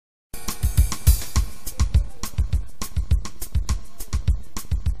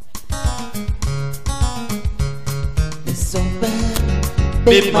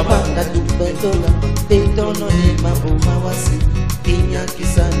Be mabanga tu betola, betono ni mabuma wasi, pinya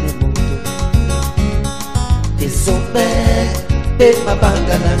kisane moto. Tesobe, be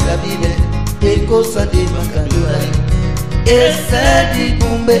mabanga nanga vive, be cosa di makandura. Ese di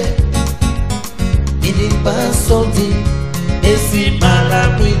bumbe, ini pasoti, esi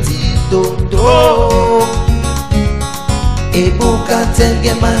malapiti toto. Ebuka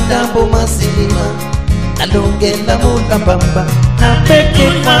tenge mandambo masilima, alongenda muta bamba, na peke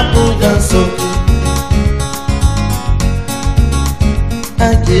mabuga soki.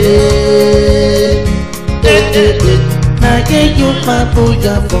 Aje, na yeyu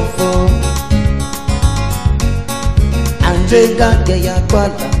mabuga fofo. Anjenga ke ya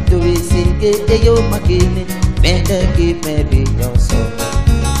kwala, tuwe singe eyo makine, mende ki mebi yoso.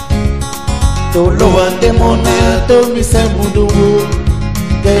 Tolo ande mona to mise mudugu,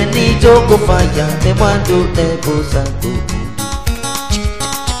 keni joko faya te mando te bosangu.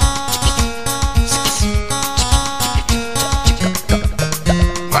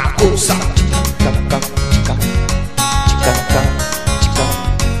 Makossa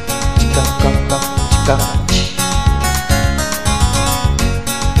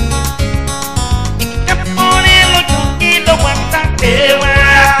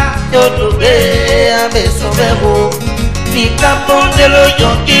Fica pondelo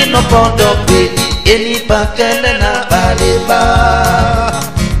yonki no pondo pedi eni pakele na baleba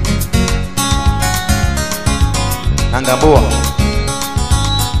Angamboa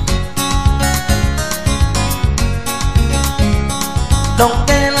Don't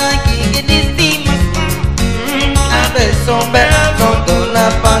tell like it is the Abesombe Nondo la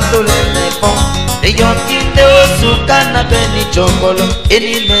pandole le pon De yonki de osuka na beni chokolo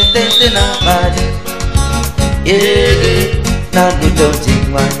Eni metente na bali na nutoji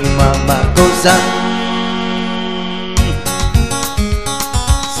wani mama kosa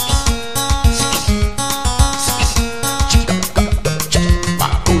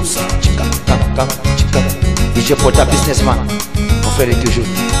Makossa DJ pour ta businessman on fait toujours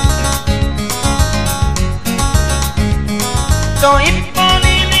Ton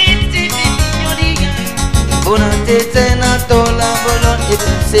iponi niti binyoriga Bona tete na tola bolon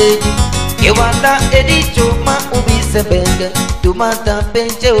epusedi Kewanda edi chuma ubi sebenge Tumata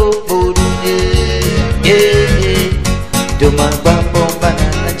penche oboru Tumagba bomba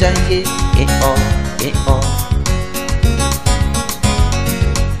na jange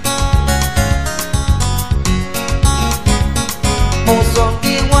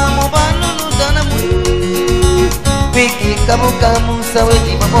Musongi wa mobanu nudana mu Wiki kamuka musawe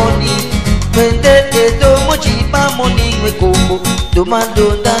di mamoni Wende edo mochipa moni wekombo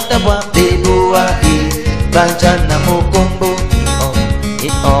Tumando tata wa bebo wa Banjana mokombo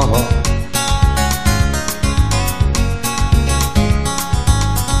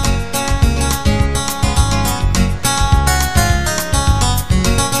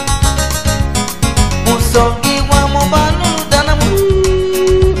Musongi wa mobanu dana mu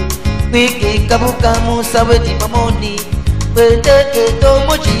Wiki kabuka musawe di mamoni Wende edo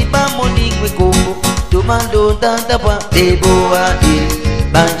mochipa moni wekombo Tumando tata wa bebo wa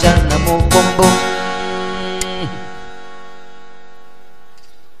Banjana mokombo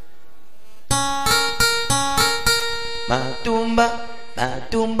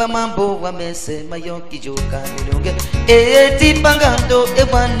Matumba mambo wa mese mayoki joka nilunge Eti pangando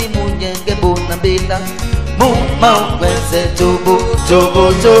ewani munyenge bona bela Muma wese tobo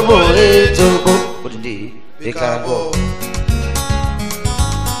tobo Udindi Vikago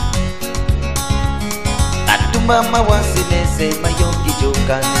Matumba mawasi mese mayoki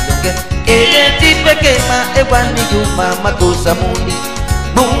joka nilunge Eti pekema ewani yuma makosa mundi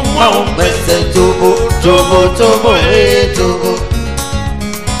Muma wese tobo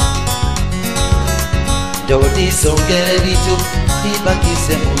Dodi songerito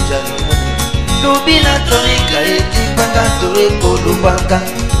Ibakise mujalo Lubina tonika eti pangato ekolo banga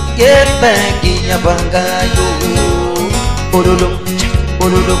Yebengi nyabanga yo Orolo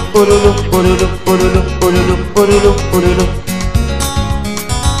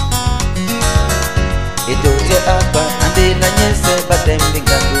Edoje aba ande na nyese batembi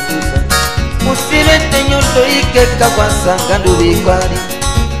nganduza Musire tenyoto ike kawasa ngandu bikwari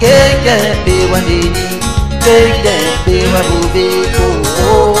Keke bewa nini Keke bewa bubiko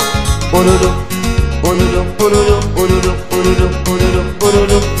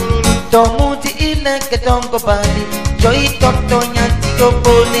Tomuti ileke tonko pali Joi toto nyanti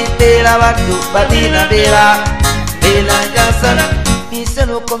kopone Bela watu babina bela Bela jasana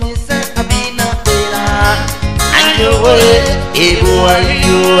Miselo komise abina bela Anyowe Ebu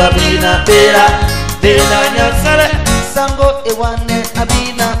ayu abina bela Bela jasana Sango ewane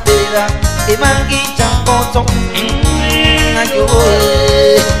abina bela emangi champoto ayo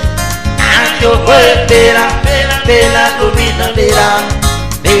bela bela domina bela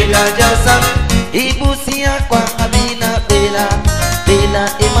bela jasa ibusia kwa abina bela bela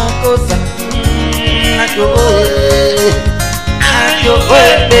emakosa ayo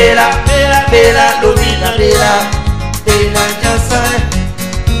bela bela domina bela bela jasa.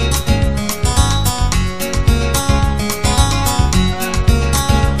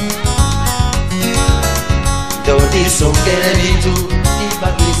 Dodi songere bitu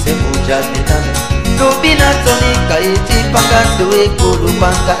ibagise mujadetane Lubina tonika iti pangando ekulu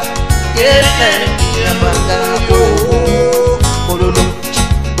panga Yene kia panga Pololo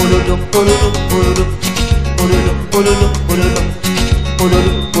Pololo Pololo Pololo Pololo Pololo Pololo Pololo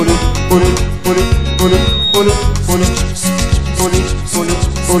Pololo Pololo Pololo Pololo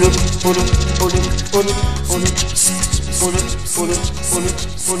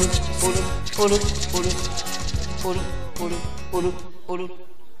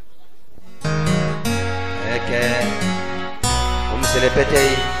Come se le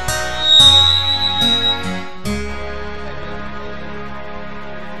petei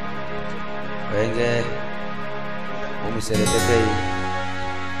Venge Come se le petei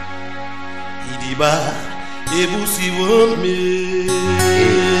Idiba Ebusi wome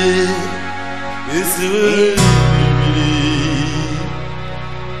Esewe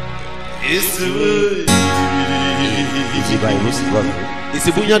Esewe Idiba ebusi wome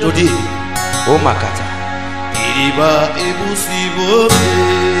Esebunya dodi O makata Idiba ebusi wome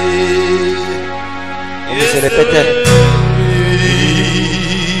Come se le petei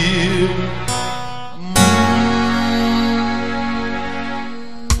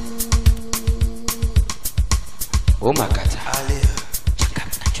O makata Alea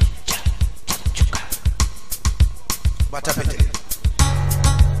Batapete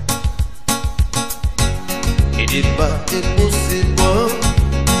Idiba ebusi wome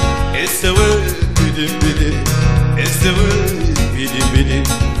Esewe bidi Esewe bidi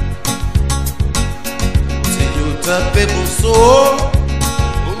Senhor tape buso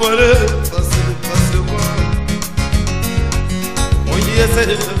Umare passe moi Onye ese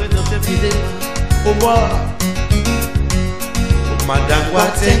de te bidi Owa Madangwa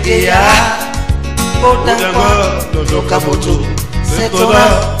tengea Odangwa Nonoka moto Setora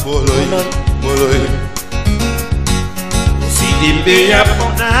Boloi Usidimbe ya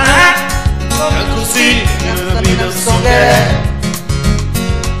pona Akusi Namina songe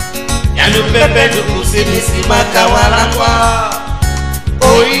Yanu pepe Nukusi Nisima kawalangwa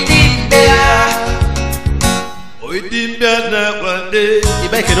Oidimbea na wande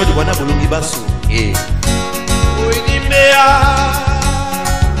Iba keno di wana bulungi basu Oidimbea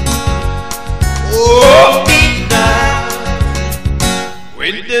Obina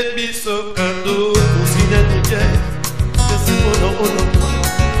Wende biso kando Usina tuje Kese ono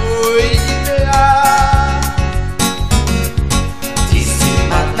Oidimbea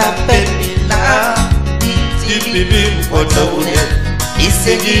Tisimana pemila Tipibi mkwata une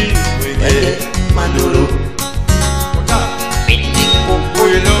Isegi Wende Mandulu Mindi kuku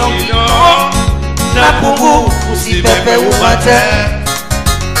ilomino Na pungu usipepe umate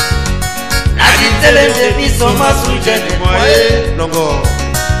Nazitele miso masujene mwae Longo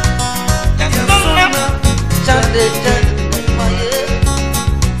Kasona Chande chande mwae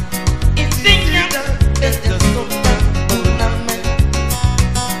Insignia Ete sota Uname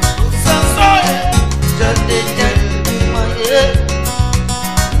Usansoe Chande chande mwae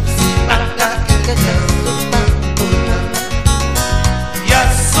Sipaka Ete sota Uname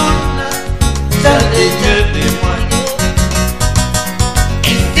Yasona Chande chande mwae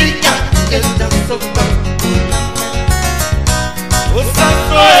Insignia Ete sota Uname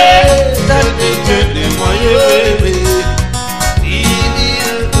Usansoe Chande chande mwae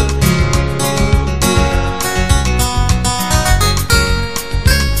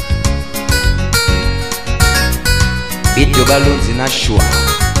Beat your balloons in Nashua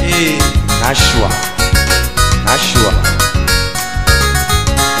Nashua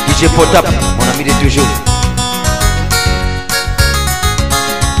DJ Potap, mon ami de toujours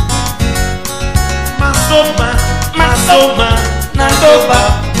Masoma Naloba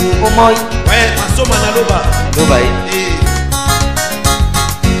Omoy Ouais, Masoma Naloba Loba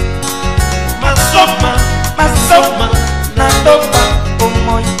Masoma Naloba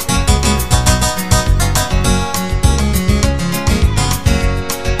Omoy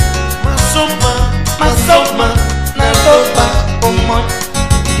Masoma Naloba Omoy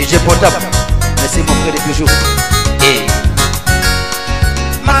DJ Potap, merci mon frère de toujours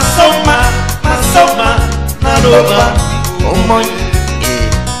Masoma Papa, oh mon,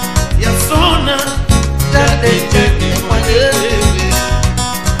 Yasona, Tadete, Moye,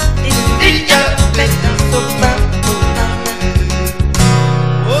 India, Meka, Sopa,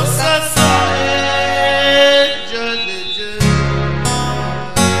 Osasa, Jaleje.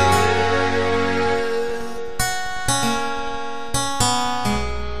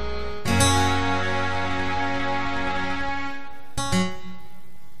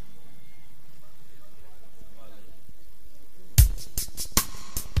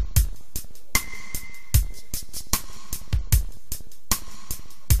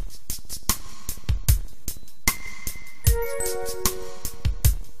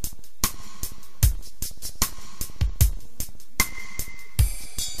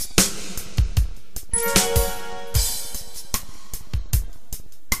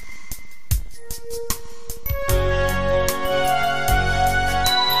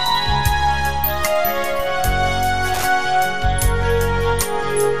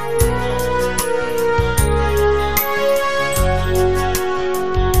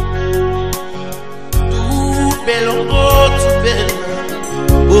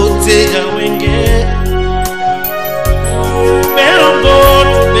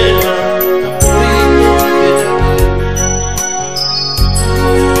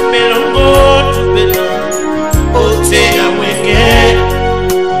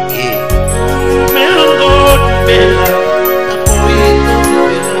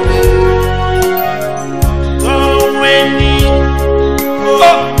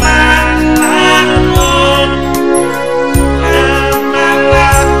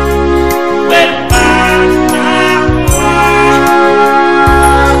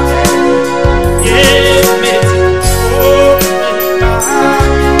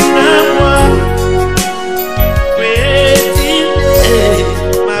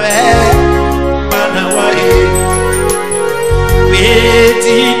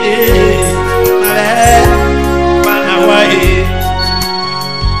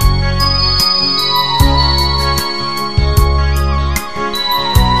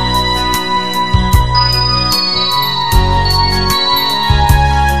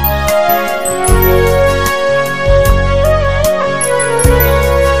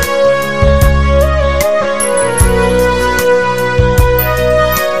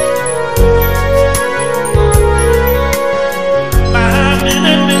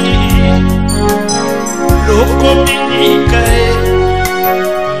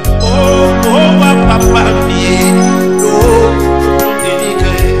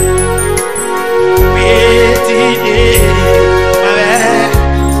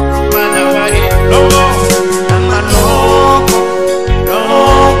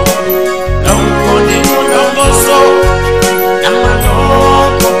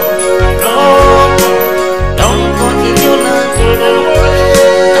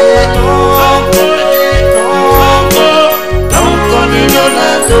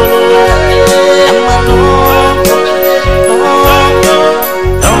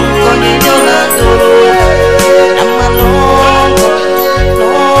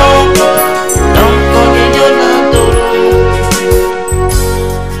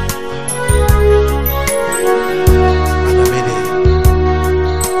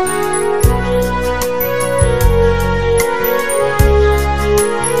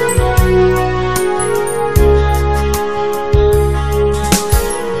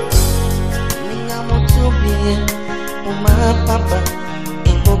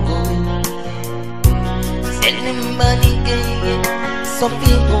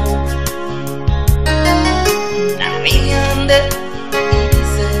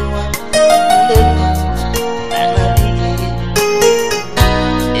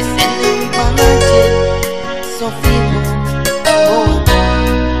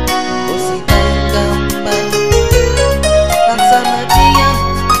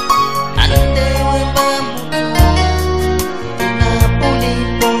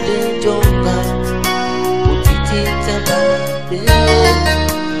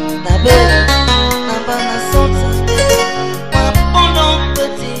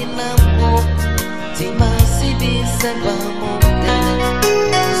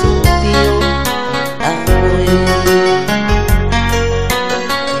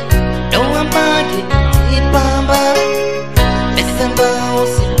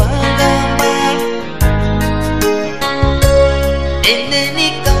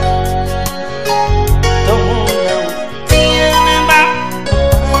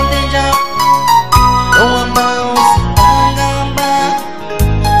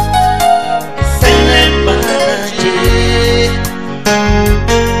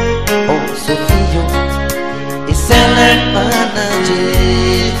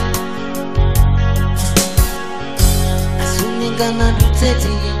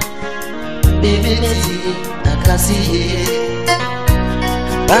 Teti, baby Messi, Nakasi,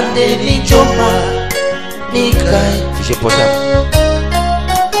 Bande Nichoma, Nikai, J'ai porté.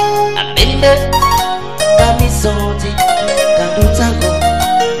 Abende, Kamisoti, Kandutago,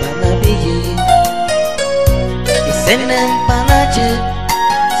 Banabiye, Isenem Panache,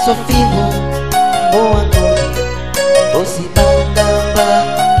 Sofigo, Boakoni, Osibangamba,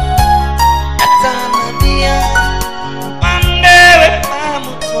 Atanabia, Mandewe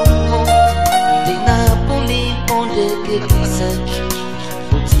Pamutomo, Dinapoli, Ponde Kelisa,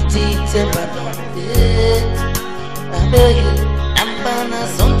 Utiti Tembabande, Abeye, Nambana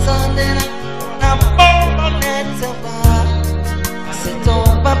Sontandena, Nambono Netaba, c'est ton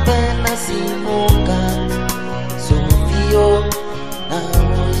papa Nasimoka, Sofio,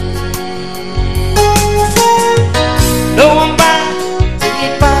 Namoye. No one back,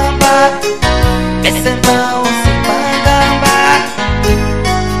 Tipamba, Messemba, Osipagamba,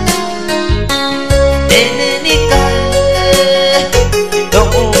 Denenica, no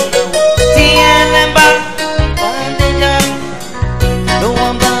Tianemba, Pandeja, no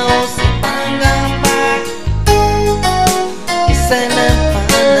one back, Osipagamba, Iselem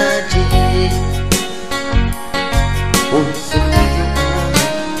Panaji, Osofia,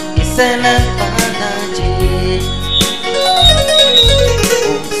 Iselem Panaji.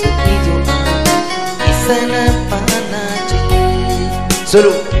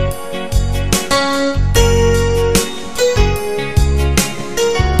 Solo.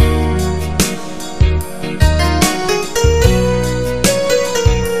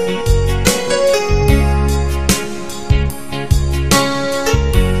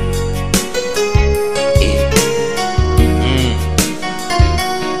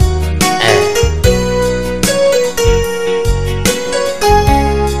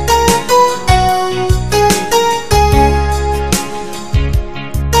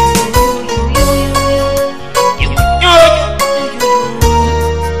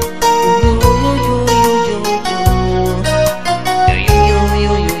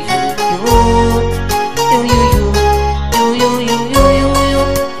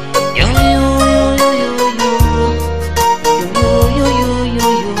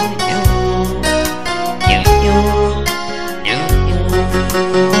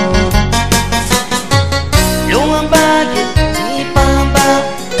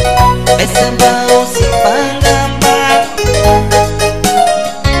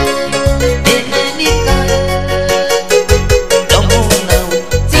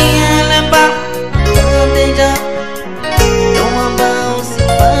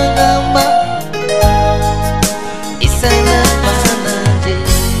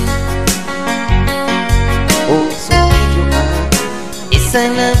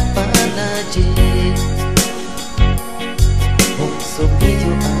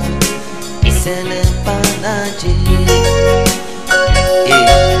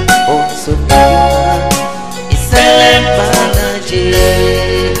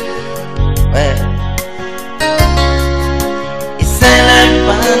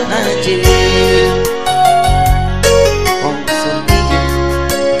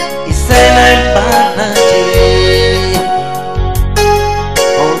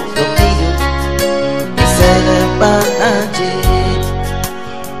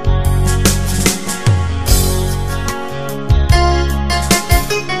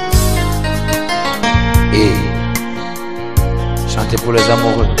 Chantez pour les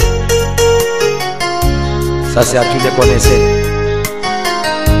amoureux. Ça c'est à tous les connaisseurs.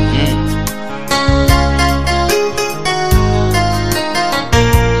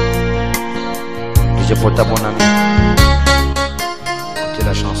 Je porte à mon ami. Écoutez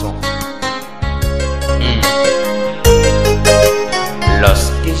la chanson.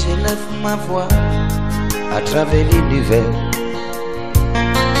 Lorsque j'élève ma voix à travers l'univers,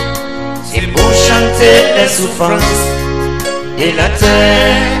 c'est pour chanter les souffrances de la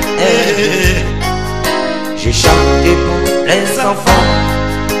terre. J'ai chanté pour les enfants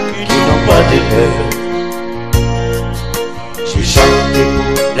qui n'ont pas de peur. J'ai chanté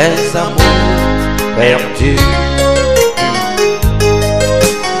pour les amours perdus.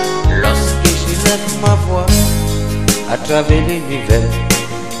 Lorsque j'élève ma voix à travers l'univers,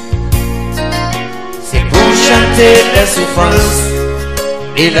 c'est pour chanter les souffrances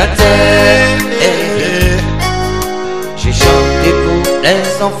de la terre. J'ai chanté pour les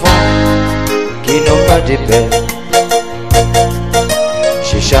enfants qui n'ont pas de peur.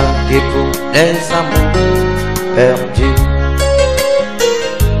 J'ai chanté pour les amours perdus.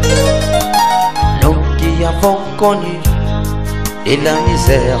 Nous qui avons connu de la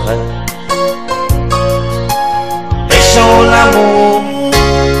misère, méchants